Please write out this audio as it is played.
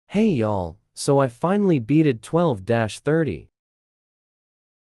Hey y'all, so I finally beated 12-30.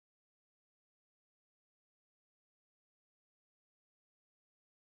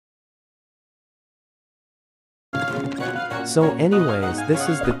 So anyways, this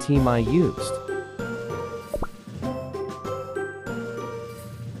is the team I used.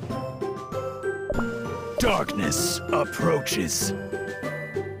 Darkness approaches.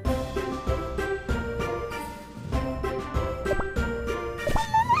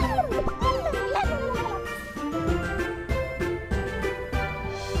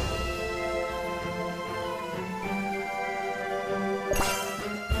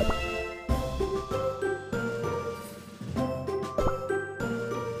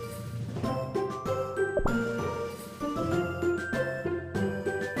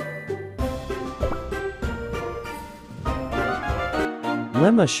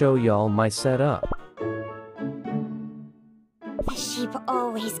 Lemma show y'all my setup. The sheep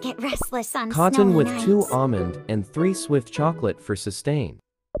always get restless on Cotton snowy with nights. 2 almond and 3 swift chocolate for sustain.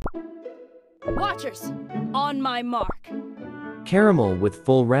 Watchers, on my mark. Caramel with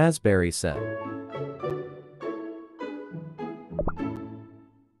full raspberry set.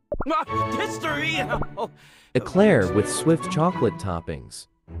 History! Eclair with swift chocolate toppings.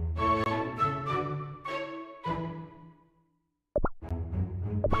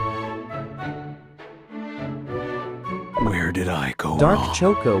 Where did I go Dark wrong?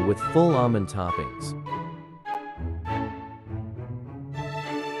 choco with full almond toppings.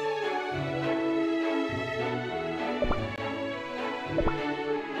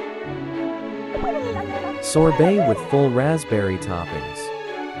 Sorbet with full raspberry toppings.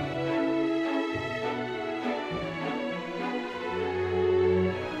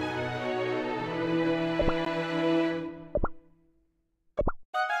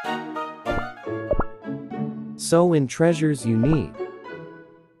 So in treasures you need.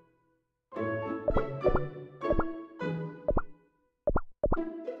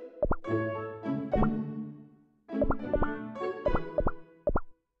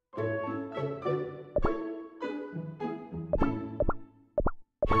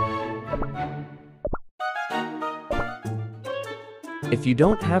 If you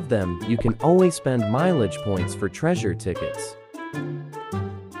don't have them, you can always spend mileage points for treasure tickets.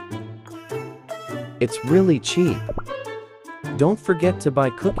 It's really cheap. Don't forget to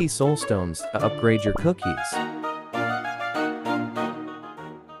buy cookie soulstones to upgrade your cookies.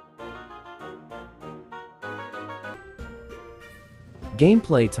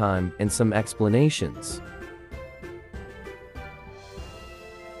 Gameplay time and some explanations.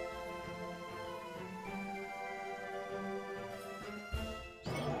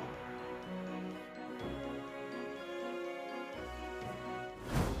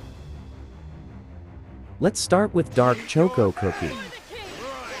 Let's start with Dark Choco Cookie.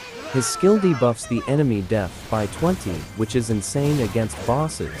 His skill debuffs the enemy def by 20, which is insane against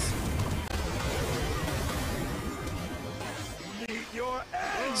bosses.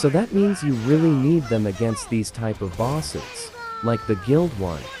 So that means you really need them against these type of bosses, like the guild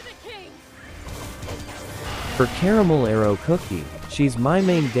one. For Caramel Arrow Cookie, she's my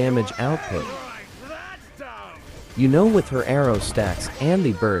main damage output. You know, with her arrow stacks and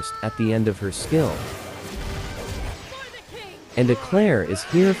the burst at the end of her skill. And Eclair is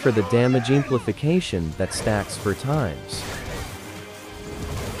here for the damage amplification that stacks for times.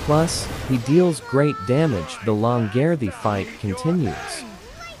 Plus, he deals great damage the longer the fight continues.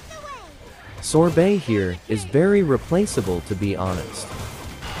 Sorbet here is very replaceable, to be honest.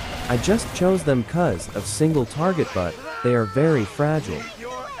 I just chose them cause of single target, but they are very fragile.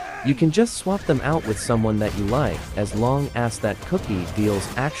 You can just swap them out with someone that you like as long as that cookie deals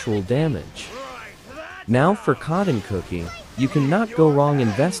actual damage. Now for Cotton Cookie, you cannot go wrong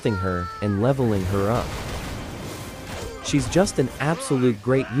investing her and leveling her up. She's just an absolute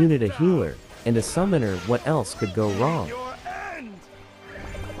great unit, a healer, and a summoner. What else could go wrong?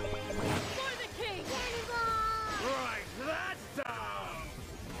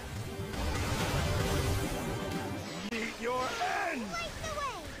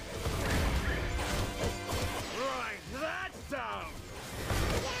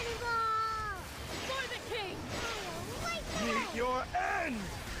 Your end!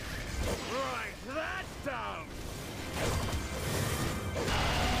 Write that down!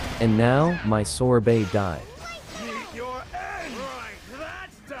 And now, my Sorbet died. Meet your end! Write that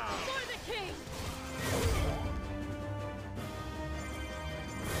down! For the king!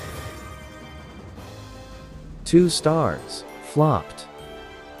 2 stars. Flopped.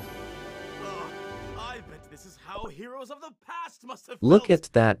 I bet this is how heroes of the past must have Look felt.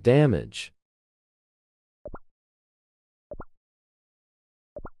 at that damage.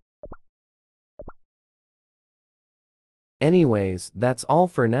 Anyways, that's all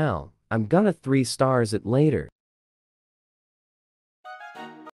for now. I'm gonna 3 stars it later.